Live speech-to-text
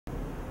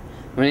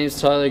My name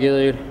is Tyler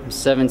Gilliard. I'm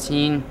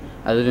 17.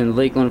 I live in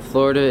Lakeland,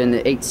 Florida in the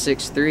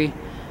 863.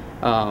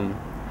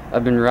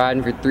 I've been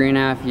riding for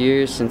 3.5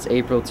 years since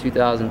April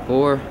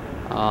 2004.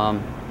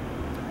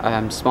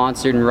 I'm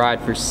sponsored and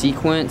ride for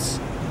Sequence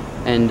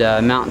and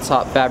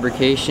Mountaintop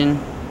Fabrication.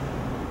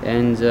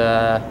 And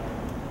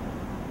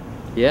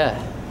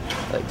yeah,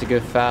 I like to go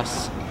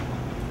fast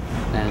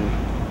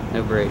and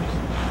no brakes.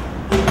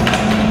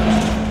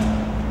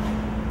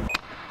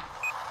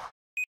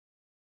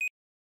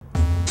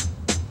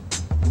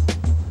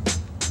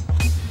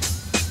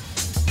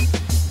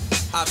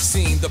 I've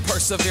seen the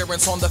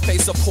perseverance on the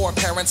face of poor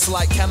parents.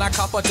 Like, can I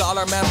cop $1,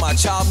 man? My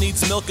child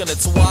needs milk and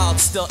it's wild.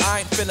 Still,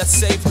 I ain't finna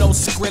save no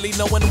skrilly,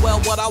 knowing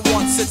well what I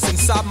want sits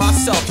inside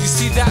myself. You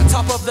see that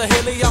top of the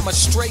hilly? I'm a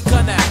straight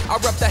gunner.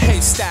 I rep the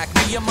haystack,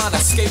 me and mine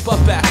escape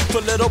up back. For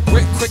little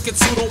brick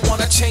crickets who don't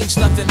wanna change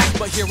nothing.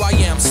 But here I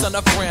am, son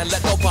of brand,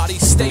 let nobody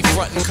stay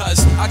frontin'.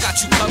 Cause I got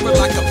you covered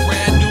like a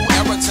brand new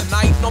era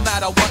tonight. No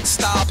matter what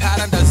style,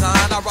 pattern,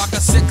 design, I rock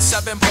a 6,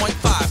 7.5.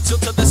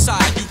 Tilt to the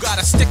side, you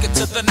gotta stick it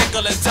to the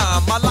nickel and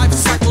dime. My life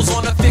cycle's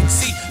on a thick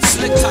seat,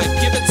 slick type,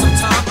 give it some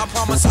time. I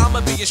promise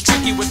I'ma be as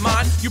tricky with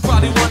mine. You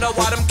probably wonder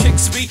why them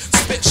kicks be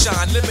spit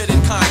shine, limited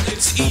kind.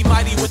 It's E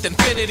mighty with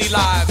infinity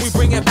live. We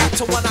bring it back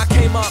to when I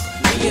came up.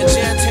 Me and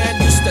Jantan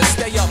used to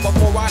stay up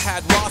before I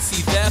had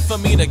Rossi there for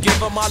me to give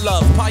her my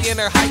love.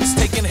 Pioneer heights,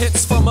 taking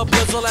hits from a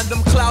blizzle, and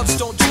them clouds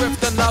don't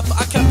drift enough.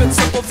 I kept it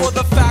simple for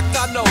the fact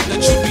I know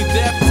that you'd be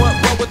there front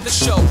row with the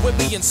show. With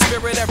me in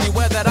spirit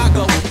everywhere that I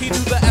go. He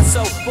knew the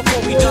SO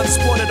before we done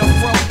sported a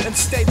fro and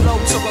stayed low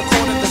to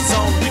record in the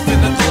zone. We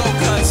finna glow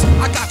cause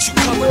I got you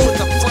covered with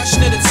the fresh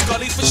knitted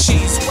scully for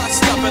she's.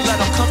 Rest up and let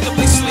them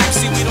comfortably sleep.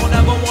 See, we don't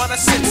ever wanna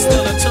sit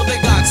still until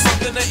they got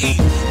something to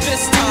eat.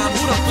 This time,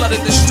 who done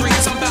flooded the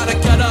streets? I'm about to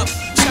get up,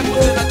 check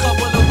within a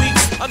couple of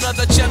weeks.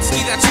 Another jet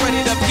ski that's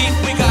ready to peak.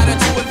 We gotta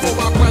do it for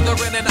our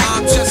brethren, and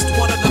I'm just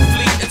one of the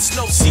fleet. It's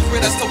no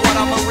secret as to what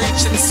I'ma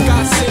reach in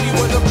Sky City,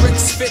 where the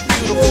bricks fit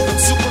beautiful. Them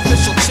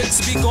superficial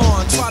chicks be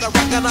gone. Try to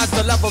recognize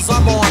the levels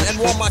I'm on, and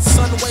while my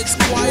son waits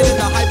quiet in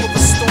the hype of a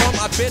storm,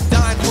 I've been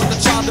dying for the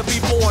child to be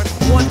born.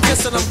 One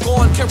kiss and I'm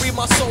gone. Carry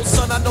my soul,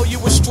 son. I know you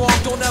were strong.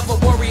 Don't ever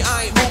worry,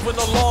 I ain't moving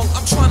along.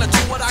 I'm trying to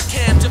do what I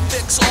can to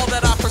fix all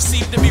that I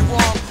perceive to be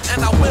wrong,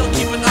 and I will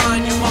keep an eye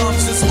on you,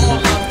 moms. It's all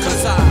love,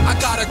 cause I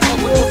got her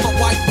covered with a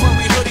white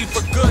furry hoodie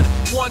for good.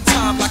 One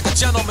time, like a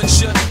gentleman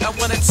should. And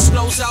when it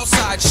snows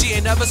outside, she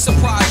ain't ever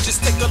surprised.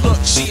 Just take a look,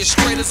 she is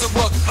straight as a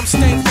rook. I'm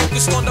staying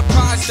focused on the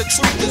prize. The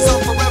truth is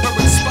I'm forever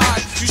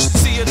inspired. You should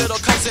see your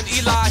little cousin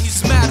Eli.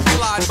 He's mad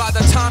fly. By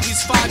the time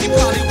he's 5, he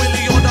probably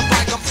Willie on the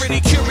bike. I'm pretty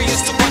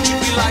curious to what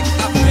you'd be like.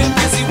 I've been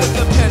busy with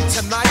the pen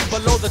tonight.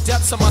 Below the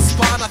depths of my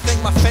spine, I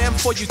thank my fam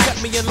for you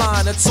kept me in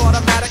line. It's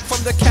automatic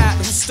from the cat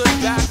who stood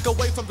back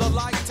away from the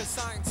light to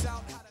science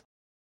out.